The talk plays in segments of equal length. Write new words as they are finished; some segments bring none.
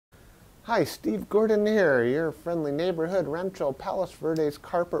Hi, Steve Gordon here, your friendly neighborhood Rancho Palos Verdes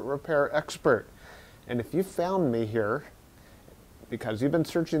carpet repair expert. And if you found me here because you've been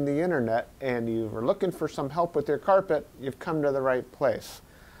searching the internet and you were looking for some help with your carpet, you've come to the right place.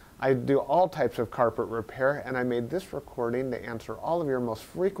 I do all types of carpet repair, and I made this recording to answer all of your most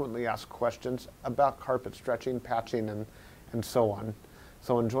frequently asked questions about carpet stretching, patching, and so on.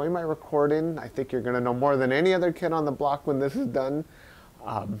 So enjoy my recording. I think you're going to know more than any other kid on the block when this is done.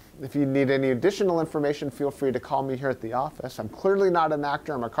 If you need any additional information, feel free to call me here at the office. I'm clearly not an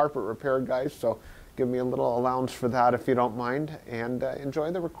actor. I'm a carpet repair guy, so give me a little allowance for that if you don't mind. And enjoy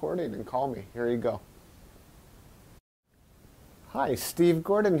the recording and call me. Here you go. Hi, Steve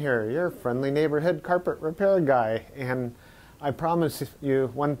Gordon here, your friendly neighborhood carpet repair guy. And I promise you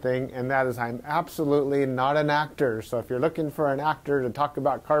one thing, and that is I'm absolutely not an actor. So if you're looking for an actor to talk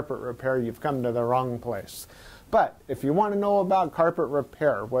about carpet repair, you've come to the wrong place. But if you want to know about carpet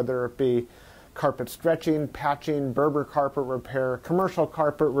repair, whether it be carpet stretching, patching, Berber carpet repair, commercial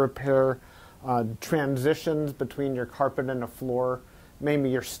carpet repair, transitions between your carpet and a floor, maybe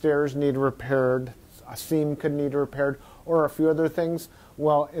your stairs need repaired, a seam could need repaired, or a few other things,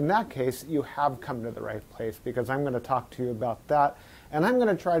 well, in that case, you have come to the right place because I'm going to talk to you about that. And I'm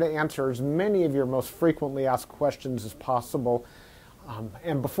going to try to answer as many of your most frequently asked questions as possible.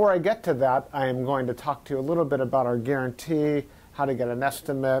 And before I get to that, I am going to talk to you a little bit about our guarantee, how to get an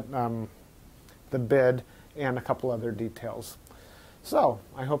estimate, the bid, and a couple other details. So,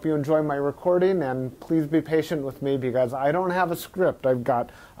 I hope you enjoy my recording, and please be patient with me because I don't have a script. I've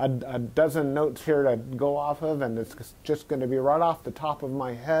got a dozen notes here to go off of, and it's just going to be right off the top of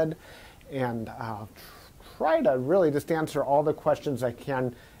my head. And try to really just answer all the questions I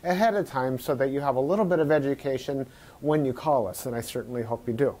can ahead of time so that you have a little bit of education when you call us, and I certainly hope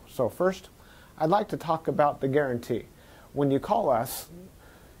you do. So first, I'd like to talk about the guarantee. When you call us,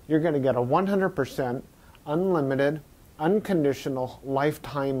 you're going to get a 100% unlimited, unconditional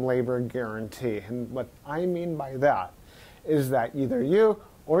lifetime labor guarantee. And what I mean by that is that either you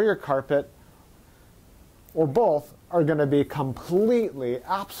or your carpet or both are going to be completely,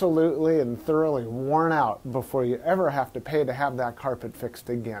 absolutely, and thoroughly worn out before you ever have to pay to have that carpet fixed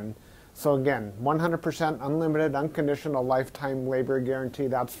again. So again, 100% unlimited, unconditional lifetime labor guarantee,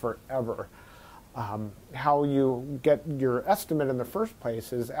 that's forever. How you get your estimate in the first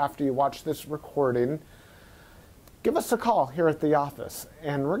place is after you watch this recording, give us a call here at the office,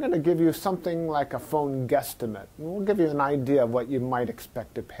 and we're going to give you something like a phone guesstimate. We'll give you an idea of what you might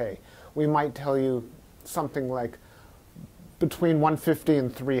expect to pay. We might tell you something like between $150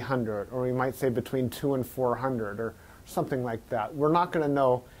 and $300, or we might say between $200 and $400, or something like that. We're not going to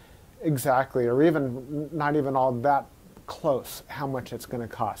know exactly, or even not even all that close, how much it's going to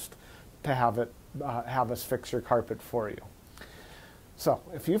cost to have us fix your carpet for you. So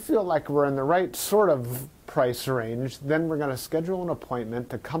if you feel like we're in the right sort of price range, then we're going to schedule an appointment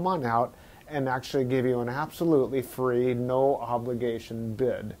to come on out and actually give you an absolutely free, no obligation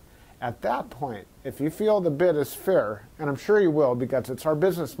bid. At that point, if you feel the bid is fair, and I'm sure you will because it's our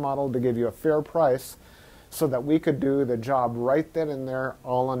business model to give you a fair price so that we could do the job right then and there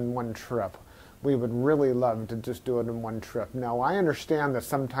all in one trip. We would really love to just do it in one trip. Now, I understand that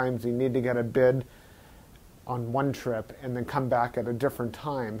sometimes you need to get a bid on one trip and then come back at a different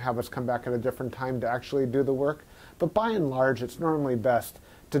time, have us come back at a different time to actually do the work. But by and large, it's normally best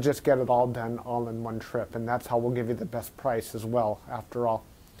to just get it all done all in one trip, and that's how we'll give you the best price as well. After all,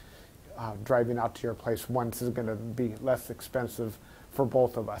 driving out to your place once is going to be less expensive for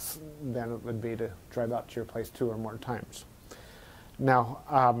both of us than it would be to drive out to your place 2 or more times.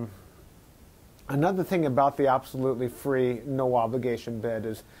 Now, another thing about the absolutely free, no obligation bid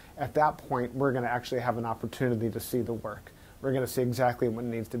is at that point we're going to actually have an opportunity to see the work. We're going to see exactly what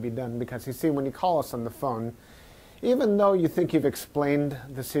needs to be done because you see, when you call us on the phone, even though you think you've explained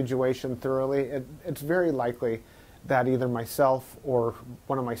the situation thoroughly, it's very likely that either myself or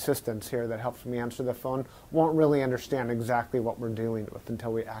one of my assistants here that helps me answer the phone won't really understand exactly what we're dealing with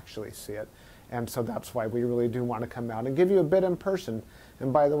until we actually see it. And so that's why we really do want to come out and give you a bid in person.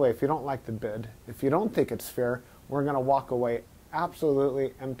 And by the way, if you don't like the bid, if you don't think it's fair, we're going to walk away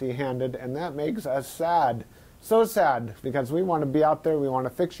absolutely empty-handed, and that makes us sad. So sad, because we want to be out there, we want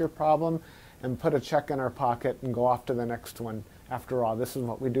to fix your problem and put a check in our pocket and go off to the next one. After all, this is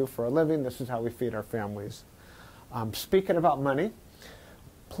what we do for a living. This is how we feed our families. Speaking about money,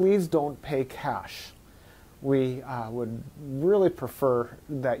 please don't pay cash. We would really prefer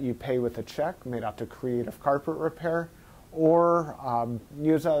that you pay with a check made out to Creative Carpet Repair, or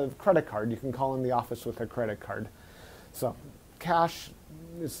use a credit card. You can call in the office with a credit card. So cash,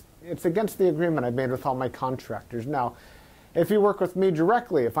 it's against the agreement I've made with all my contractors. Now, If you work with me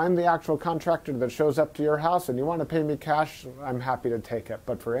directly, if I'm the actual contractor that shows up to your house and you want to pay me cash, I'm happy to take it.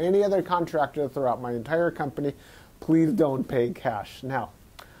 But for any other contractor throughout my entire company, please don't pay cash. Now,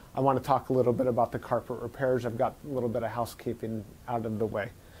 I want to talk a little bit about the carpet repairs. I've got a little bit of housekeeping out of the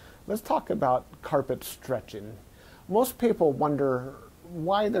way. Let's talk about carpet stretching. Most people wonder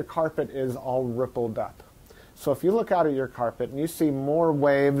why their carpet is all rippled up. So if you look out at your carpet and you see more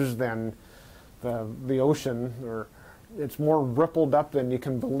waves than the ocean, or it's more rippled up than you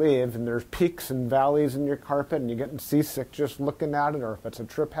can believe, and there's peaks and valleys in your carpet and you're getting seasick just looking at it, or if it's a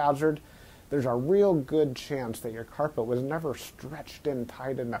trip hazard, there's a real good chance that your carpet was never stretched in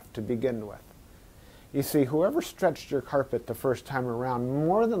tight enough to begin with. You see, whoever stretched your carpet the first time around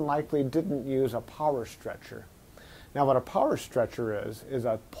more than likely didn't use a power stretcher. Now what a power stretcher is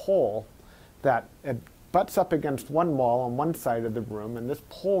a pole that it butts up against one wall on one side of the room, and this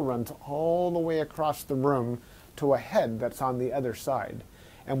pole runs all the way across the room to a head that's on the other side.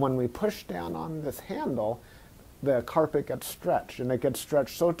 And when we push down on this handle, the carpet gets stretched, and it gets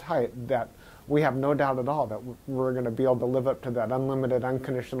stretched so tight that we have no doubt at all that we're going to be able to live up to that unlimited,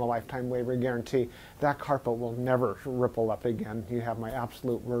 unconditional lifetime waiver guarantee. That carpet will never ripple up again. You have my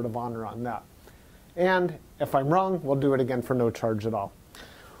absolute word of honor on that. And if I'm wrong, we'll do it again for no charge at all.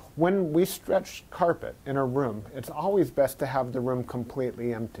 When we stretch carpet in a room, it's always best to have the room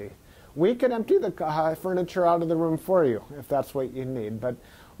completely empty. We can empty the furniture out of the room for you if that's what you need, but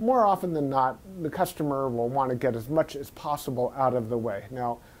more often than not, the customer will want to get as much as possible out of the way.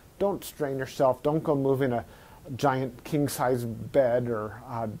 Now, don't strain yourself. Don't go moving a giant king-size bed or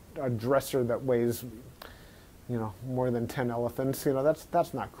a dresser that weighs, more than 10 elephants.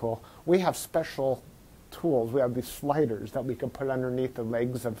 That's not cool. We have special tools. We have these sliders that we can put underneath the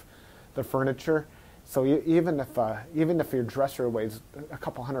legs of the furniture. So even if your dresser weighs a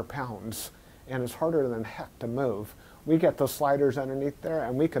couple hundred pounds and it's harder than heck to move, we get those sliders underneath there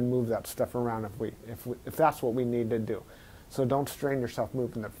and we can move that stuff around if that's what we need to do. So don't strain yourself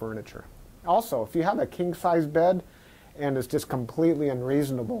moving the furniture. Also, if you have a king-size bed and it's just completely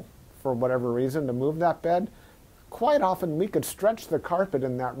unreasonable for whatever reason to move that bed, quite often we could stretch the carpet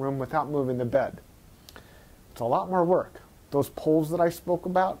in that room without moving the bed. It's a lot more work. Those poles that I spoke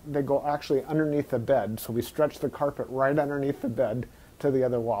about, they go actually underneath the bed, so we stretch the carpet right underneath the bed to the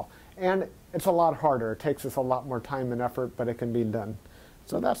other wall. And it's a lot harder. It takes us a lot more time and effort, but it can be done.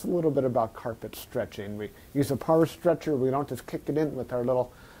 So that's a little bit about carpet stretching. We use a power stretcher. We don't just kick it in with our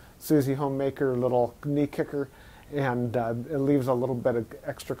little Susie Homemaker little knee kicker, and it leaves a little bit of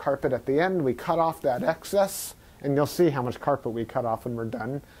extra carpet at the end. We cut off that excess, and you'll see how much carpet we cut off when we're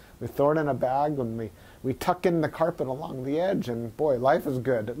done. We throw it in a bag, and we tuck in the carpet along the edge, and boy, life is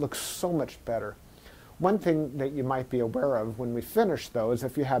good. It looks so much better. One thing that you might be aware of when we finish, though, is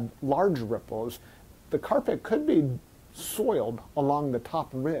if you had large ripples, the carpet could be soiled along the top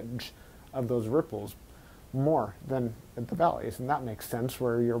ridge of those ripples more than at the valleys, and that makes sense.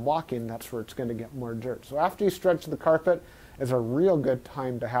 Where you're walking, that's where it's going to get more dirt. So after you stretch the carpet, is a real good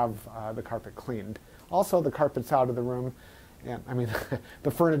time to have the carpet cleaned. Also, the carpet's out of the room, and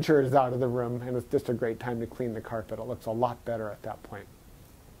the furniture is out of the room, and it's just a great time to clean the carpet. It looks a lot better at that point.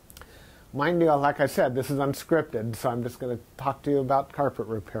 Mind you, like I said, this is unscripted, so I'm just going to talk to you about carpet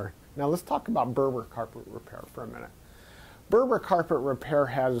repair. Now let's talk about Berber carpet repair for a minute. Berber carpet repair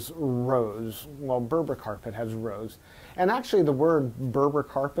has rows. Well, Berber carpet has rows. And actually the word Berber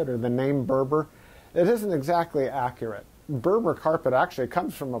carpet, or the name Berber, it isn't exactly accurate. Berber carpet actually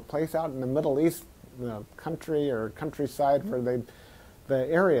comes from a place out in the Middle East, country or countryside, where the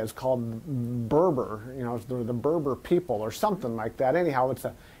area is called Berber, the Berber people or something like that. Anyhow,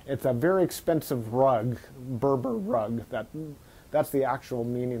 it's a very expensive rug, Berber rug. That's the actual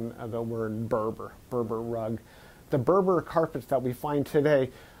meaning of the word Berber rug. The Berber carpets that we find today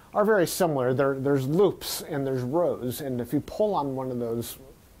are very similar. There's loops and there's rows, and if you pull on one of those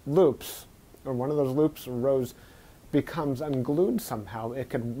loops, or rows becomes unglued somehow, it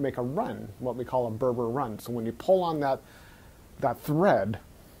could make a run, what we call a Berber run. So when you pull on that thread,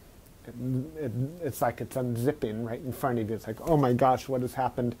 it's like it's unzipping right in front of you. It's like, oh my gosh, what has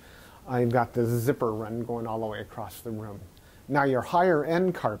happened? I've got this zipper run going all the way across the room. Now your higher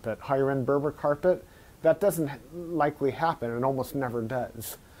end Berber carpet, that doesn't likely happen. It almost never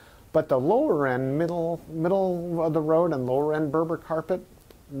does. But the lower end, middle of the road and lower end Berber carpet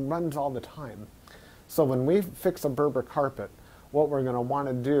runs all the time. So when we fix a Berber carpet, what we're going to want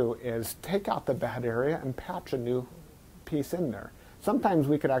to do is take out the bad area and patch a new piece in there. Sometimes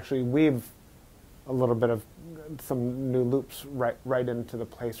we could actually weave a little bit of some new loops right into the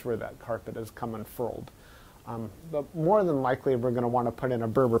place where that carpet has come unfurled. But more than likely, we're going to want to put in a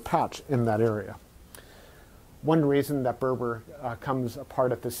Berber patch in that area. One reason that Berber comes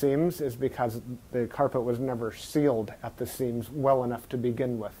apart at the seams is because the carpet was never sealed at the seams well enough to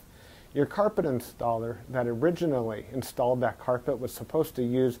begin with. Your carpet installer that originally installed that carpet was supposed to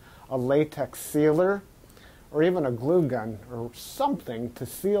use a latex sealer or even a glue gun or something to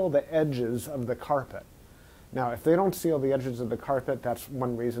seal the edges of the carpet. Now, if they don't seal the edges of the carpet, that's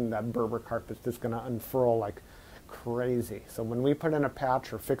one reason that Berber carpet's just going to unfurl like crazy. So when we put in a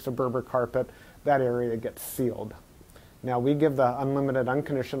patch or fix a Berber carpet, that area gets sealed. Now, we give the unlimited,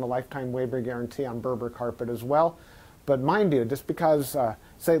 unconditional lifetime waiver guarantee on Berber carpet as well. But mind you, just because,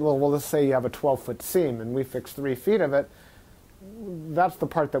 let's say you have a 12-foot seam and we fix 3 feet of it, that's the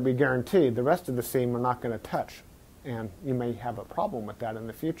part that we guarantee. The rest of the seam we're not going to touch. And you may have a problem with that in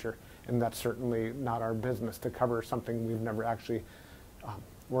the future. And that's certainly not our business to cover something we've never actually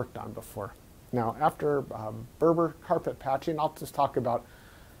worked on before. Now, after Berber carpet patching, I'll just talk about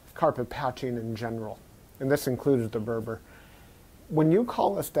carpet patching in general. And this includes the Berber. When you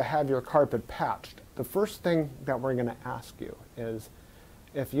call us to have your carpet patched, the first thing that we're going to ask you is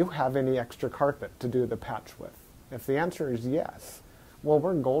if you have any extra carpet to do the patch with. If the answer is yes, well,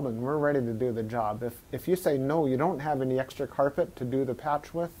 we're golden. We're ready to do the job. If you say no, you don't have any extra carpet to do the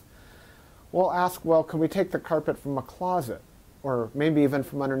patch with, we'll ask, well, can we take the carpet from a closet or maybe even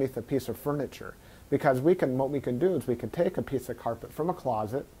from underneath a piece of furniture? Because what we can do is we can take a piece of carpet from a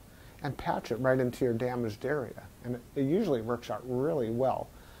closet and patch it right into your damaged area. And it usually works out really well.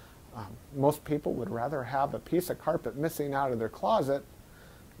 Most people would rather have a piece of carpet missing out of their closet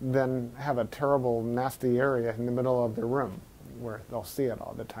than have a terrible, nasty area in the middle of their room where they'll see it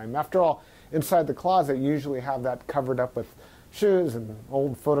all the time. After all, inside the closet, you usually have that covered up with shoes and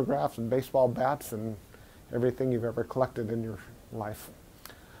old photographs and baseball bats and everything you've ever collected in your life.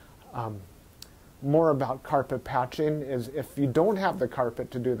 More about carpet patching is if you don't have the carpet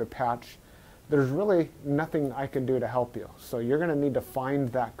to do the patch, there's really nothing I can do to help you. So you're going to need to find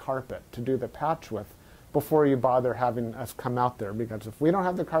that carpet to do the patch with before you bother having us come out there, because if we don't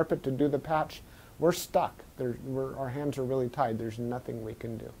have the carpet to do the patch, we're stuck. Our hands are really tied. There's nothing we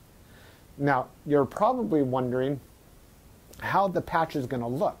can do. Now, you're probably wondering how the patch is going to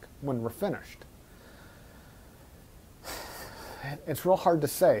look when we're finished. It's real hard to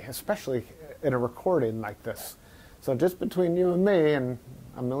say, especially in a recording like this. So just between you and me and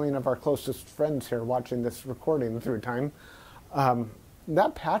a million of our closest friends here watching this recording through time,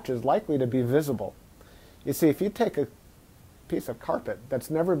 that patch is likely to be visible. You see, if you take a piece of carpet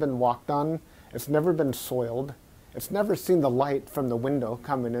that's never been walked on, it's never been soiled, it's never seen the light from the window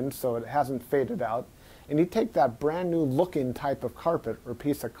coming in so it hasn't faded out, and you take that brand new looking type of carpet or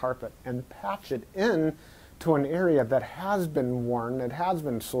piece of carpet and patch it in to an area that has been worn, it has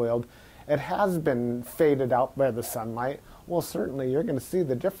been soiled, it has been faded out by the sunlight, well, certainly you're going to see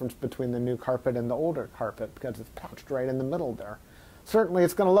the difference between the new carpet and the older carpet because it's patched right in the middle there. Certainly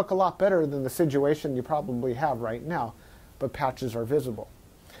it's going to look a lot better than the situation you probably have right now, but patches are visible.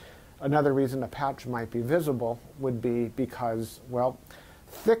 Another reason a patch might be visible would be because, well,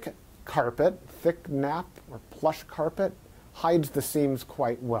 thick carpet, thick nap or plush carpet hides the seams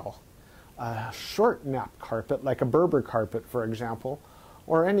quite well. A short nap carpet, like a Berber carpet, for example,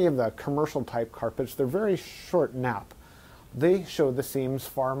 or any of the commercial type carpets, they're very short nap. They show the seams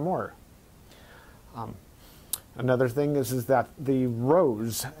far more. Another thing is that the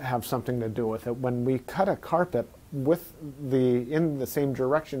rows have something to do with it. When we cut a carpet in the same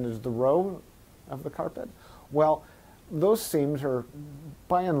direction as the row of the carpet, well, those seams are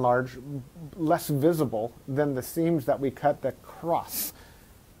by and large less visible than the seams that we cut that cross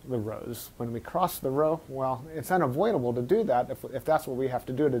the rows. When we cross the row, well, it's unavoidable to do that if that's what we have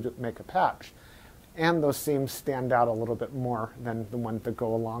to do to make a patch. And those seams stand out a little bit more than the ones that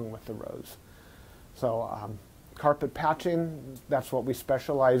go along with the rows. So carpet patching, that's what we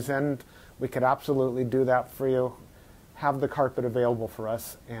specialize in. We could absolutely do that for you. Have the carpet available for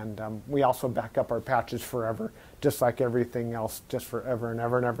us, and we also back up our patches forever, just like everything else, just forever and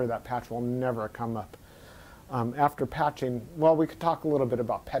ever and ever. That patch will never come up. After patching, well, we could talk a little bit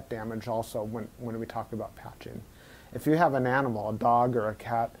about pet damage also when we talk about patching. If you have an animal, a dog or a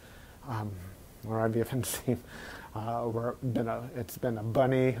cat, or I've even seen where it's been a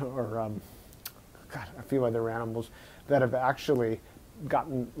bunny or a few other animals that have actually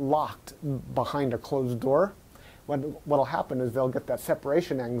gotten locked behind a closed door. What'll happen is they'll get that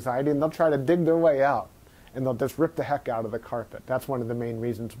separation anxiety and they'll try to dig their way out and they'll just rip the heck out of the carpet. That's one of the main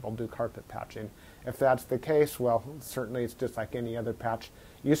reasons we'll do carpet patching. If that's the case, well, certainly it's just like any other patch.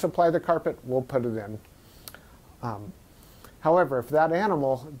 You supply the carpet, we'll put it in. However, if that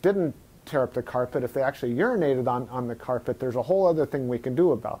animal didn't tear up the carpet, if they actually urinated on the carpet, there's a whole other thing we can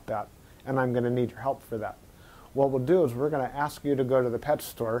do about that, and I'm going to need your help for that. what we'll do is we're going to ask you to go to the pet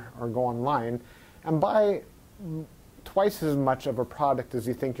store or go online and buy twice as much of a product as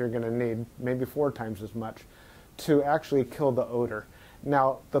you think you're going to need, maybe 4 times as much, to actually kill the odor.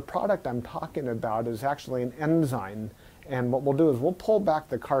 Now, the product I'm talking about is actually an enzyme, and what we'll do is we'll pull back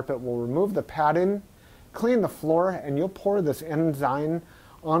the carpet, we'll remove the padding, clean the floor, and you'll pour this enzyme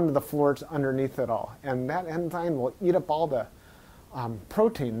onto the floors underneath it all. And that enzyme will eat up all the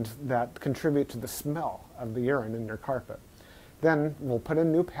proteins that contribute to the smell of the urine in your carpet. Then we'll put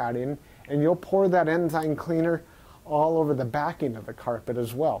in new padding, and you'll pour that enzyme cleaner all over the backing of the carpet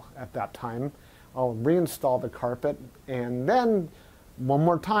as well at that time. I'll reinstall the carpet, and then one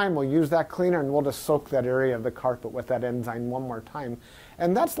more time we'll use that cleaner and we'll just soak that area of the carpet with that enzyme one more time.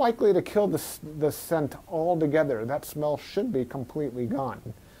 And that's likely to kill the scent altogether. That smell should be completely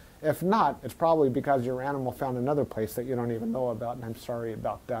gone. If not, it's probably because your animal found another place that you don't even know about, and I'm sorry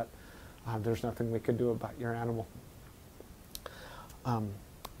about that. There's nothing we could do about your animal.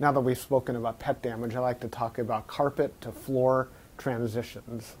 Now that we've spoken about pet damage, I like to talk about carpet to floor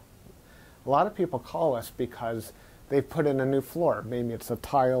transitions. A lot of people call us because they've put in a new floor. Maybe it's a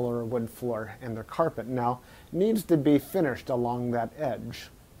tile or a wood floor, and their carpet now needs to be finished along that edge.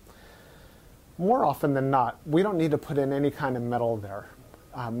 More often than not, we don't need to put in any kind of metal there.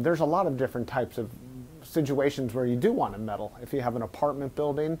 There's a lot of different types of situations where you do want a metal. If you have an apartment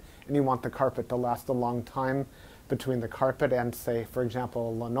building and you want the carpet to last a long time between the carpet and, say, for example,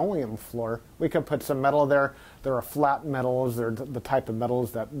 a linoleum floor, we could put some metal there. There are flat metals. They're the type of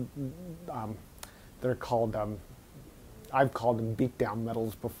metals that they're called, I've called them beat-down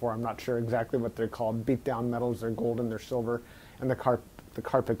metals before. I'm not sure exactly what they're called. Beat-down metals, they're golden, they're silver, and the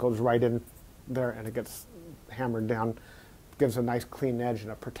carpet goes right in there and it gets hammered down. Gives a nice clean edge,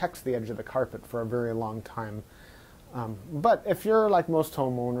 and it protects the edge of the carpet for a very long time. But if you're like most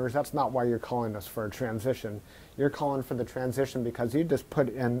homeowners, that's not why you're calling us for a transition. You're calling for the transition because you just put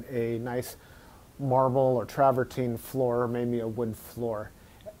in a nice marble or travertine floor, maybe a wood floor.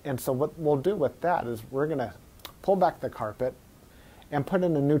 And so what we'll do with that is we're going to pull back the carpet and put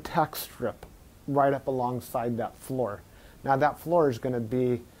in a new tack strip right up alongside that floor. Now that floor is going to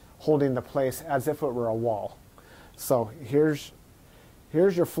be holding the place as if it were a wall. So here's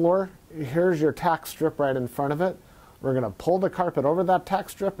your floor, here's your tack strip right in front of it. We're going to pull the carpet over that tack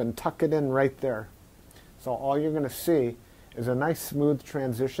strip and tuck it in right there. So all you're going to see is a nice smooth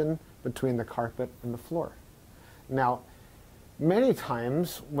transition between the carpet and the floor. Now, many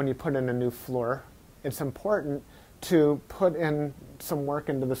times when you put in a new floor, it's important to put in some work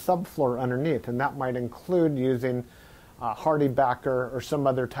into the subfloor underneath, and that might include using hardy backer or some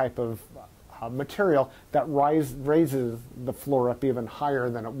other type of material that raises the floor up even higher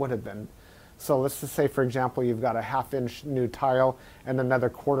than it would have been. So let's just say, for example, you've got a 1/2 inch new tile and another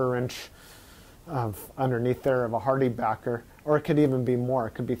 1/4 inch of underneath there of a hardy backer, or it could even be more.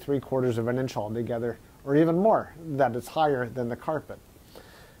 It could be 3/4 of an inch altogether, or even more, that is higher than the carpet.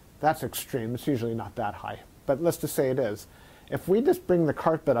 That's extreme. It's usually not that high, but let's just say it is. If we just bring the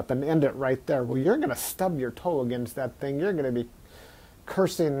carpet up and end it right there, well, you're going to stub your toe against that thing. You're going to be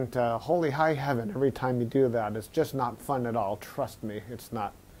cursing to holy high heaven every time you do that. It's just not fun at all. Trust me, it's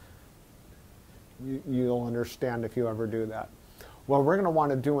not. You'll understand if you ever do that. What we're going to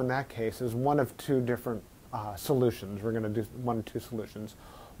want to do in that case is one of 2 different solutions. We're going to do one of 2 solutions.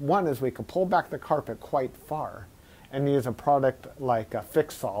 One is we could pull back the carpet quite far and use a product like a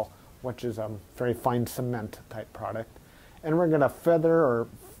Fix-All, which is a very fine cement type product. And we're going to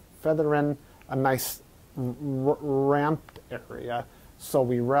feather in a nice ramped area, so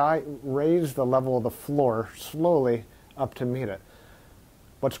we raise the level of the floor slowly up to meet it.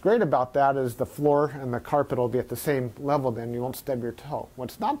 What's great about that is the floor and the carpet will be at the same level, then you won't stub your toe.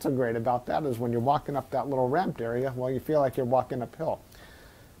 What's not so great about that is when you're walking up that little ramped area, well, you feel like you're walking uphill.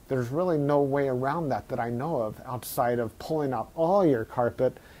 There's really no way around that I know of outside of pulling out all your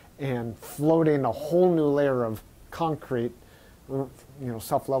carpet and floating a whole new layer of concrete,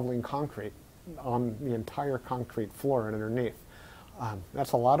 self-leveling concrete on the entire concrete floor and underneath.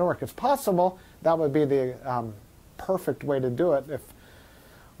 That's a lot of work. It's possible that would be the perfect way to do it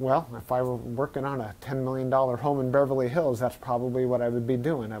if I were working on a $10 million home in Beverly Hills. That's probably what I would be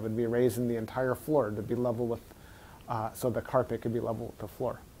doing. I would be raising the entire floor to be level with, so the carpet could be level with the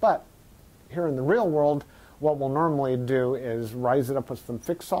floor. But here in the real world, what we'll normally do is rise it up with some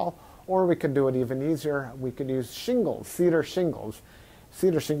Fix-All, or we could do it even easier. We could use shingles, cedar shingles.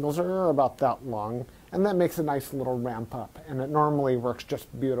 Cedar shingles are about that long, and that makes a nice little ramp up, and it normally works just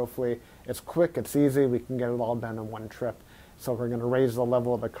beautifully. It's quick, it's easy, we can get it all done in one trip. So we're going to raise the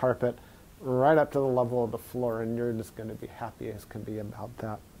level of the carpet right up to the level of the floor, and you're just going to be happy as can be about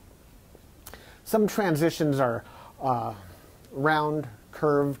that. Some transitions are round,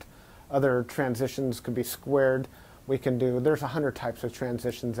 curved. Other transitions could be squared. There's 100 types of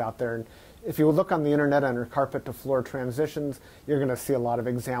transitions out there. And if you look on the internet under carpet to floor transitions, you're going to see a lot of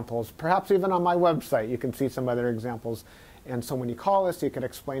examples. Perhaps even on my website, you can see some other examples. And so when you call us, you can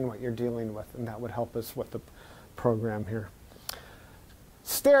explain what you're dealing with, and that would help us with the program here.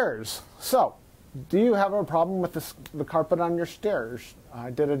 Stairs. So, do you have a problem with the carpet on your stairs? I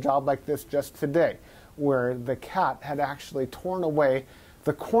did a job like this just today, where the cat had actually torn away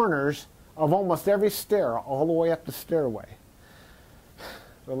the corners of almost every stair all the way up the stairway.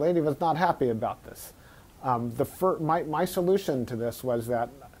 The lady was not happy about this. My solution to this was that,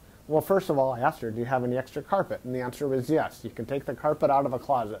 well, first of all, I asked her, do you have any extra carpet? And the answer was yes. You can take the carpet out of a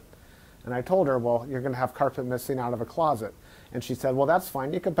closet. And I told her, well, you're going to have carpet missing out of a closet. And she said, well, that's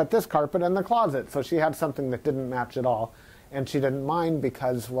fine. You can put this carpet in the closet. So she had something that didn't match at all. And she didn't mind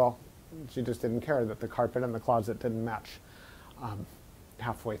because, well, she just didn't care that the carpet in the closet didn't match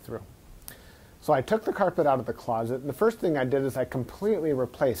halfway through. So I took the carpet out of the closet, and the first thing I did is I completely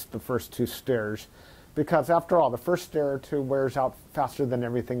replaced the first two stairs, because after all, the first stair or two wears out faster than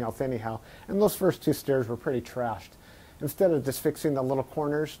everything else anyhow, and those first two stairs were pretty trashed. Instead of just fixing the little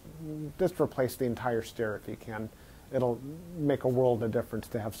corners, just replace the entire stair if you can. It'll make a world of difference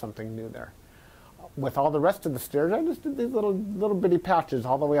to have something new there. With all the rest of the stairs, I just did these little bitty patches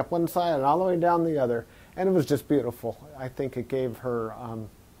all the way up one side and all the way down the other, and it was just beautiful. I think it gave her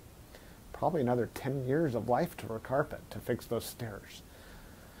probably another 10 years of life to her carpet to fix those stairs.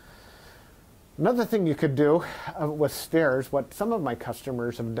 Another thing you could do with stairs, what some of my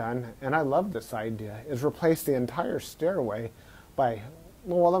customers have done, and I love this idea, is replace the entire stairway by,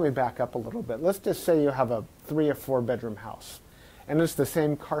 well, let me back up a little bit. Let's just say you have a 3 or 4 bedroom house, and it's the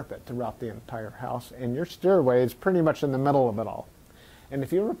same carpet throughout the entire house, and your stairway is pretty much in the middle of it all. And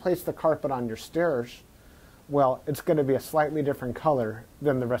if you replace the carpet on your stairs, well, it's going to be a slightly different color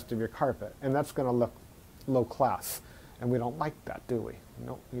than the rest of your carpet, and that's going to look low class, and we don't like that, do we?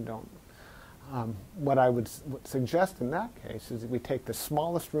 No, we don't. What I would suggest in that case is that we take the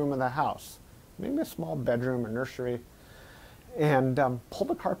smallest room in the house, maybe a small bedroom or nursery, and pull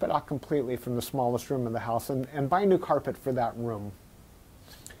the carpet out completely from the smallest room in the house and buy new carpet for that room.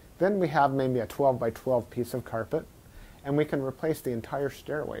 Then we have maybe a 12 by 12 piece of carpet, and we can replace the entire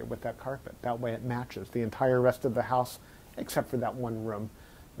stairway with that carpet. That way it matches the entire rest of the house except for that one room.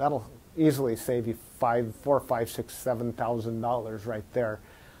 That'll easily save you $4,000, $5,000, $6,000, $7,000 right there.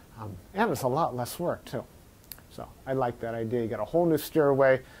 And it's a lot less work too. So I like that idea. You got a whole new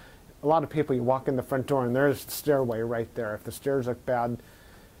stairway. A lot of people, you walk in the front door and there's the stairway right there. If the stairs look bad,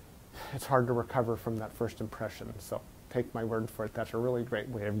 it's hard to recover from that first impression. So take my word for it. That's a really great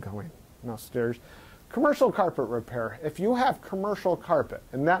way of going. Now stairs. Commercial carpet repair. If you have commercial carpet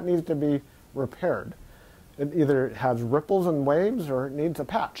and that needs to be repaired, it either has ripples and waves or it needs a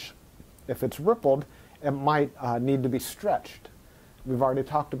patch. If it's rippled, it might need to be stretched. We've already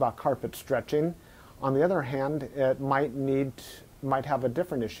talked about carpet stretching. On the other hand, it might have a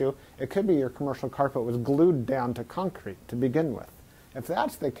different issue. It could be your commercial carpet was glued down to concrete to begin with. If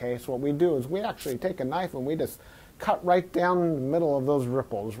that's the case, what we do is we actually take a knife and we just cut right down the middle of those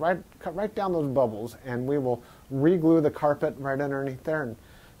ripples, cut right down those bubbles, and we will re-glue the carpet right underneath there and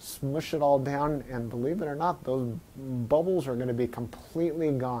smush it all down, and believe it or not, those bubbles are going to be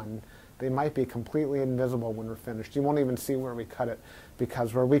completely gone. They might be completely invisible when we're finished. You won't even see where we cut it,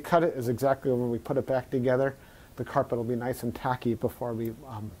 because where we cut it is exactly where we put it back together. The carpet will be nice and tacky before we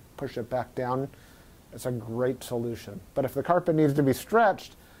push it back down. It's a great solution. But if the carpet needs to be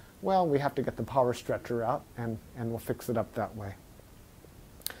stretched, well, we have to get the power stretcher out, and we'll fix it up that way.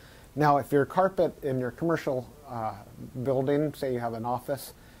 Now, if your carpet in your commercial building, say you have an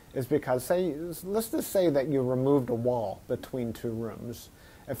office, is because, let's just say that you removed a wall between two rooms.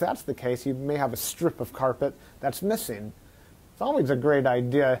 If that's the case, you may have a strip of carpet that's missing. It's always a great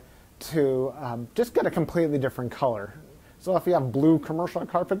idea to just get a completely different color. So if you have blue commercial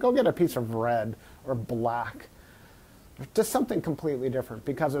carpet, go get a piece of red or black. Just something completely different,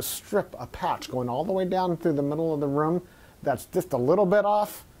 because a strip, a patch going all the way down through the middle of the room that's just a little bit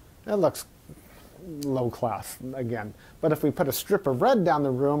off, it looks low class again. But if we put a strip of red down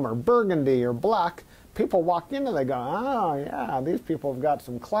the room, or burgundy or black, people walk in and they go, oh yeah, these people have got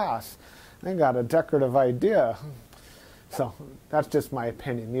some class. They got a decorative idea. So that's just my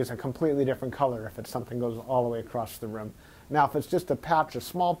opinion. Use a completely different color if it's something goes all the way across the room. Now if it's just a patch, a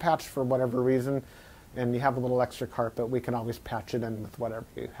small patch for whatever reason, and you have a little extra carpet, we can always patch it in with whatever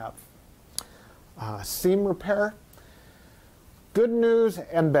you have. Seam repair. Good news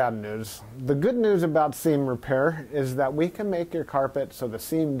and bad news. The good news about seam repair is that we can make your carpet so the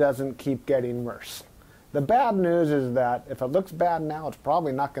seam doesn't keep getting worse. The bad news is that if it looks bad now, it's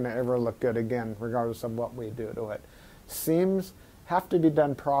probably not going to ever look good again, regardless of what we do to it. Seams have to be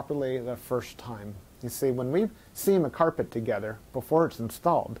done properly the first time. You see, when we seam a carpet together before it's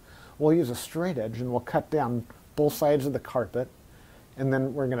installed, we'll use a straight edge and we'll cut down both sides of the carpet, and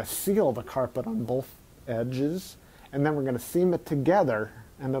then we're going to seal the carpet on both edges, and then we're going to seam it together,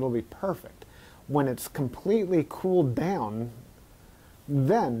 and it'll be perfect. When it's completely cooled down,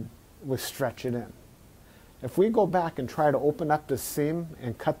 then we stretch it in. If we go back and try to open up the seam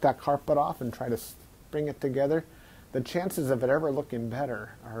and cut that carpet off and try to bring it together, the chances of it ever looking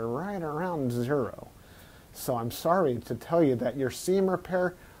better are right around 0. So I'm sorry to tell you that your seam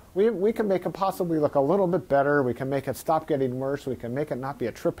repair, we can make it possibly look a little bit better, we can make it stop getting worse, we can make it not be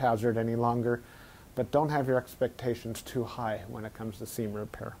a trip hazard any longer, but don't have your expectations too high when it comes to seam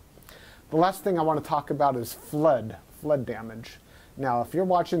repair. The last thing I want to talk about is flood damage. Now, if you're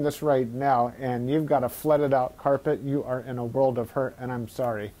watching this right now and you've got a flooded out carpet, you are in a world of hurt, and I'm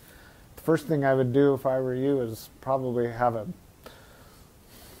sorry. The first thing I would do if I were you is probably have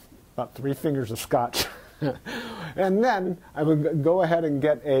about 3 fingers of scotch. And then I would go ahead and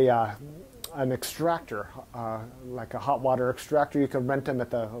get an extractor, like a hot water extractor. You can rent them at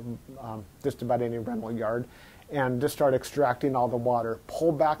the just about any rental yard, and just start extracting all the water.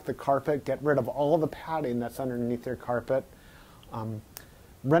 Pull back the carpet, get rid of all the padding that's underneath your carpet.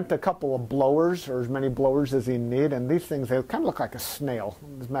 Rent a couple of blowers, or as many blowers as you need, and these things, they kind of look like a snail.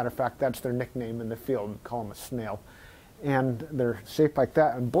 As a matter of fact, that's their nickname in the field. We call them a snail. And they're shaped like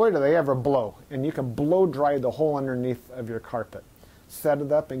that, and boy do they ever blow. And you can blow dry the whole underneath of your carpet. Set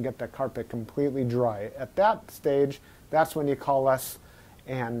it up and get the carpet completely dry. At that stage, that's when you call us,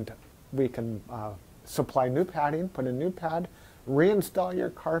 and we can supply new padding, put a new pad, reinstall your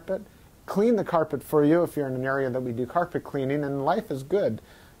carpet, clean the carpet for you if you're in an area that we do carpet cleaning, and life is good.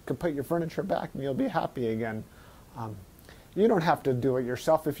 You can put your furniture back and you'll be happy again. You don't have to do it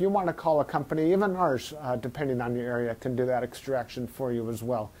yourself. If you want to call a company, even ours, depending on your area, can do that extraction for you as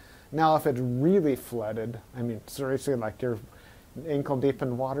well. Now, if it's really flooded, I mean, seriously, like you're ankle deep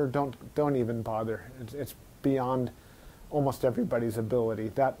in water, don't even bother. It's beyond almost everybody's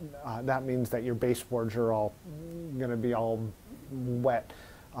ability. That means that your baseboards are all going to be all wet.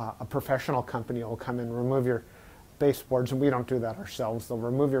 A professional company will come and remove your baseboards, and we don't do that ourselves. They'll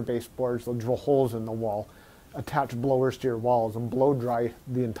remove your baseboards, they'll drill holes in the wall, attach blowers to your walls, and blow dry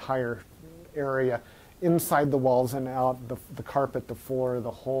the entire area, inside the walls and out, the carpet, the floor,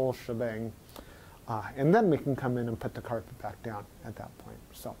 the whole shebang. And then we can come in and put the carpet back down at that point.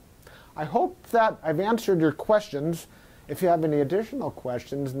 So I hope that I've answered your questions. If you have any additional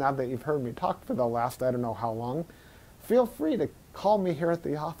questions, now that you've heard me talk for the last, I don't know how long, feel free to call me here at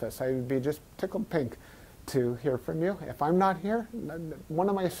the office. I would be just tickled pink to hear from you. If I'm not here, one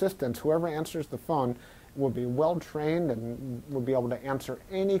of my assistants, whoever answers the phone, will be well trained and will be able to answer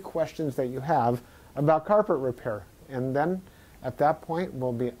any questions that you have about carpet repair. And then at that point,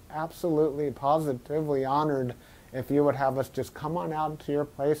 we'll be absolutely positively honored if you would have us just come on out to your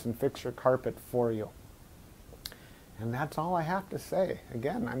place and fix your carpet for you. And that's all I have to say.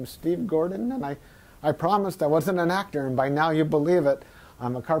 Again, I'm Steve Gordon, and I promised I wasn't an actor, and by now you believe it.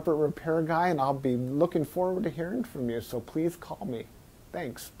 I'm a carpet repair guy, and I'll be looking forward to hearing from you, so please call me.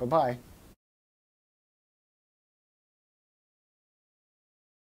 Thanks. Bye-bye.